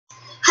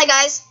Hi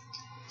guys,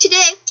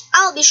 today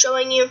I'll be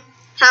showing you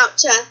how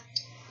to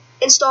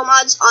install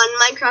mods on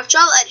Minecraft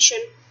Java Edition.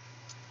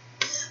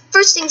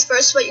 First things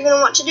first, what you're going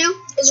to want to do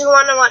is you're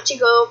going to want to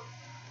go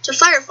to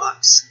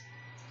Firefox.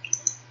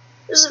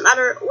 It doesn't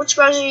matter which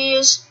browser you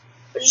use,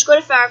 but just go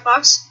to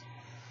Firefox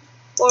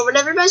or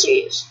whatever browser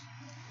you use.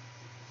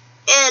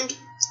 And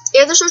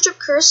either search up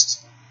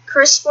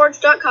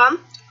curseforge.com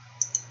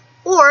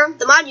or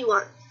the mod you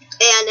want.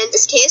 And in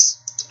this case,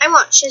 I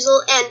want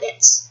chisel and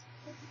bits.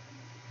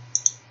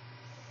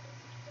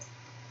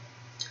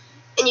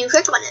 And you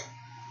click on it.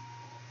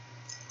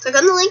 Click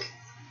on the link.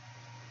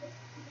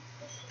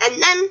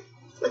 And then,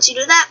 once you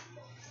do that,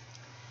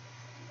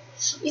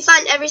 you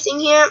find everything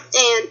here,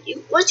 and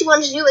what you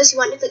want to do is you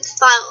want to click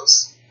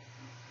Files.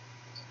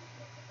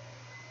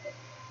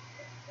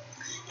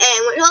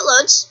 And wait until it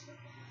loads.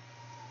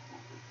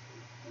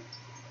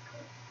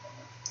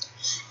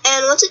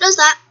 And once it does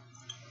that,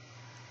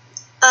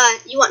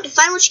 you want to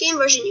find which game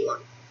version you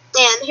want.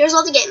 And here's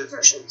all the game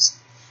versions.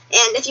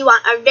 And if you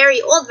want a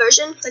very old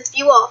version, click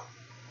View All.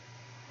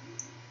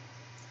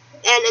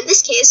 And in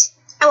this case,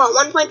 I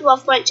want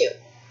 1.12.2.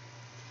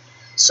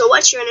 So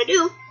what you're going to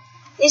do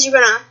is you're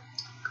going to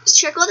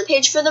circle the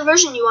page for the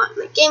version you want,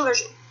 like game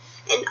version.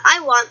 And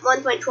I want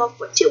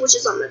 1.12.2, which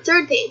is on the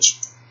third page.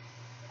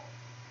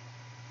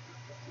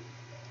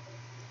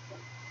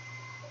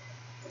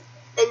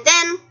 And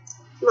then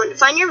you want to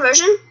find your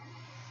version.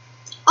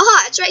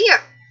 Aha, it's right here.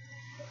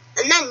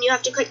 And then you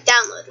have to click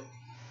Download.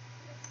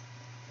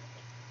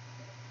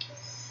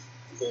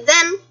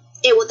 Then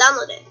it will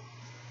download it.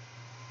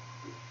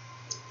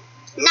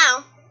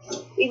 Now,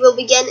 we will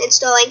begin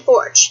installing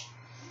Forge.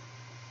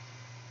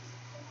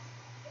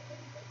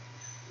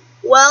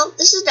 Well,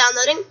 this is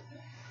downloading.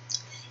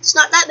 It's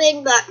not that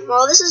big, but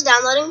while this is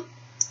downloading,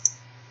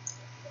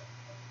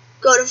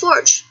 go to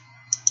Forge.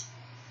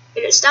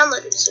 It is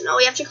downloaded, so now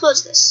we have to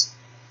close this.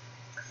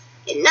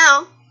 And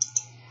now,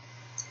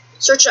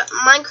 search up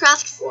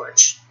Minecraft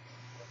Forge.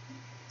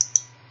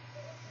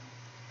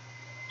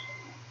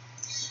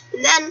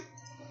 And then,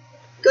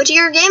 go to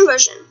your game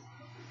version.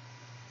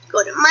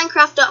 Go to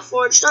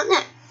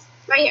minecraft.forge.net,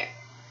 right here.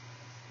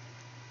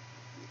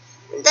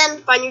 And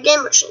then find your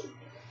game version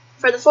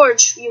for the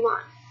Forge you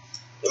want.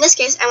 In this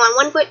case, I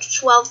want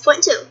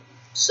 1.12.2,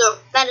 so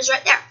that is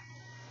right there.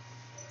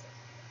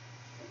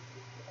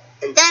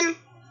 And then,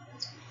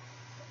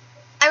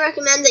 I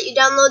recommend that you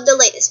download the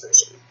latest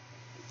version.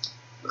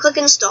 Click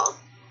Install.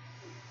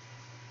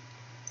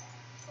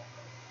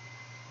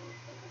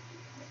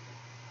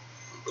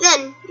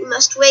 Then, you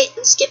must wait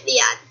and skip the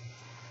ad.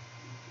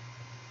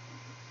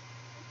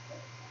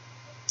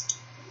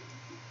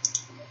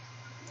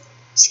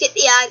 Skip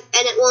the ad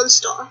and it will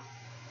install.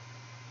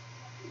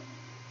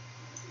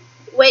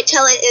 Wait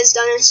till it is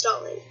done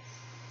installing.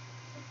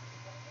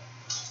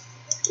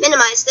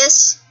 Minimize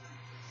this.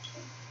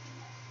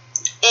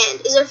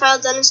 And is our file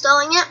done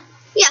installing yet?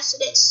 Yes,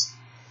 it is.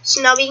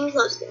 So now we can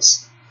close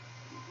this.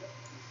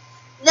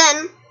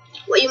 Then,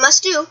 what you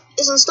must do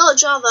is install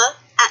Java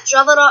at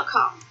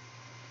java.com.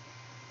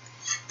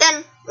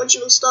 Then, once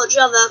you install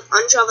Java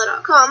on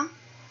java.com,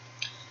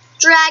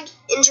 drag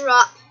and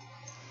drop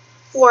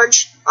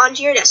Forge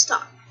onto your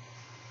desktop.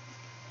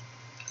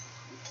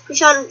 We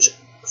found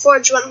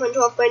Forge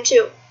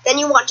 1.12.2. Then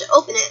you want to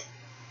open it.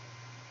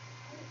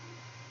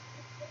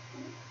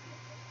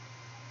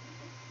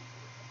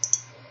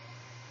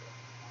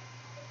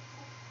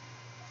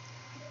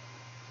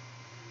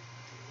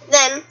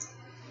 Then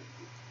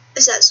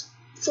it says,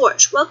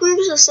 Forge, welcome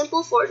to the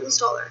simple Forge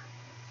installer.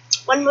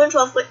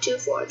 1.12.2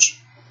 Forge.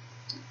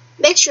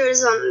 Make sure it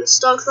is on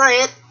Install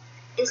Client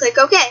and click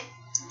OK.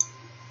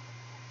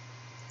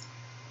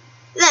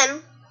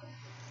 Then,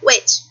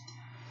 wait.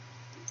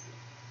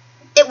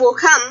 It will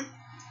come.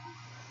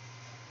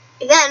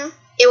 Then,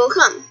 it will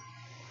come.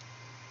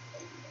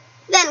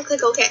 Then,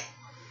 click OK.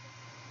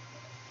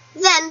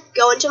 Then,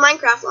 go into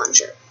Minecraft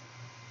Launcher.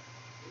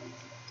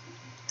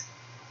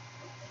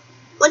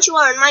 Once you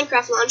are in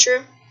Minecraft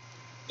Launcher,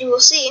 you will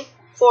see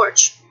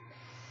Forge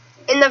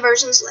in the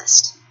versions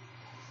list.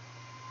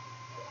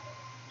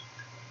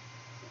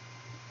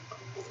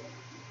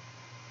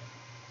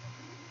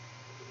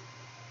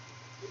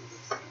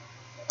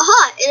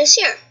 Aha, it is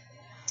here.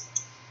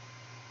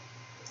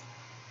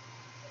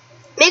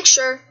 Make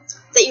sure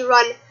that you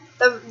run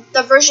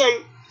the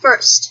version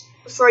first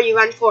before you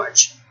run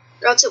Forge,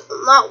 or else it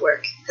will not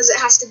work because it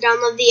has to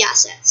download the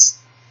assets.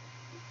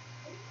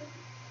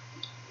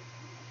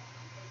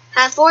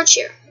 Have Forge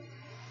here.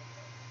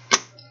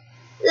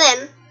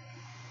 Then,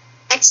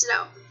 exit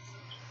out.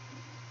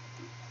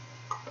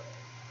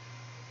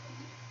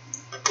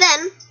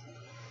 Then,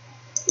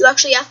 you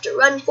actually have to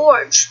run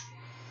Forge.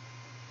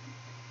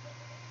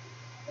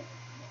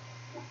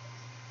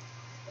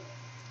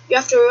 You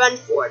have to run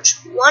Forge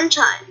one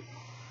time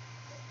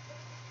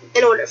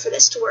in order for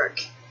this to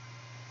work,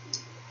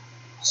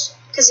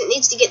 because it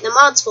needs to get in the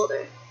mods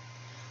folder.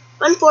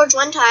 Run Forge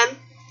one time,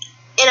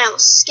 and I will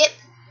skip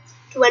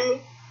to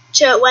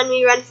when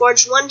we run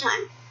Forge one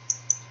time.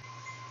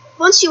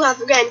 Once you have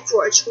run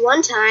Forge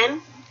one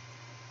time,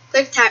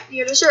 Click Type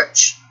here to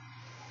search.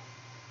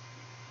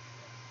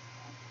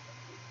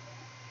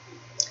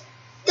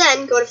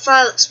 Then go to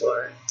File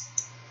Explorer.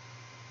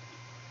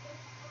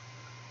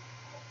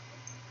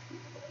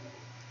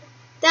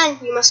 Then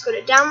you must go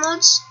to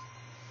Downloads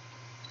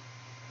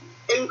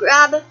and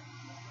grab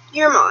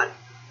your mod.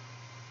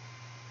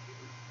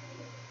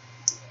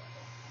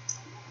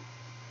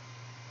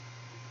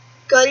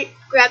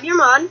 Grab your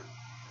mod,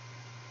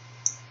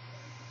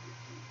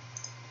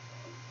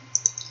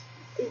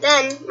 and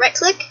then right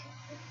click,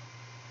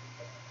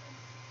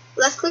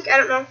 left click, I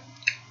don't know,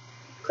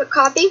 click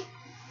copy,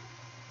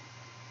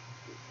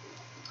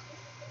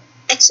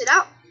 exit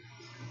out,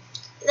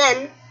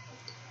 then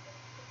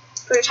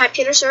go to Type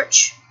Data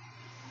Search,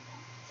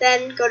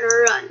 then go to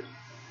Run,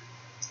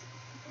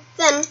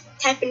 then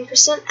type in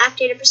 %app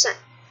data %,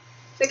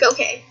 click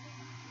OK.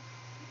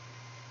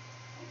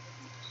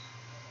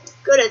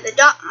 Go to the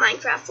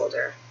 .minecraft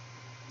folder.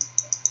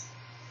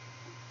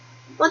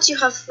 Once you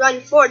have run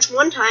Forge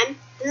one time,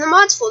 then the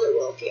mods folder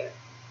will appear.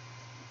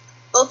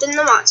 Open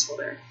the mods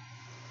folder.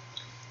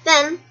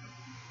 Then,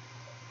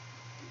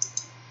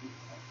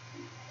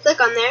 click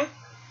on there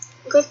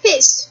and click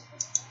Paste.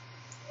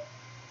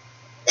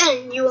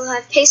 Then you will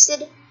have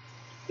pasted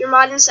your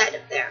mod inside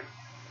of there.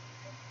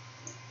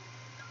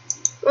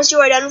 Once you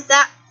are done with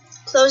that,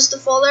 close the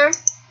folder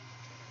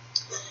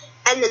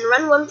and then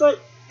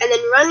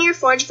run your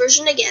Forge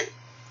version again.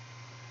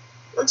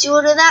 Once you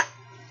will do that,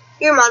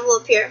 your mod will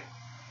appear.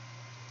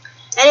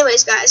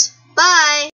 Anyways, guys, bye!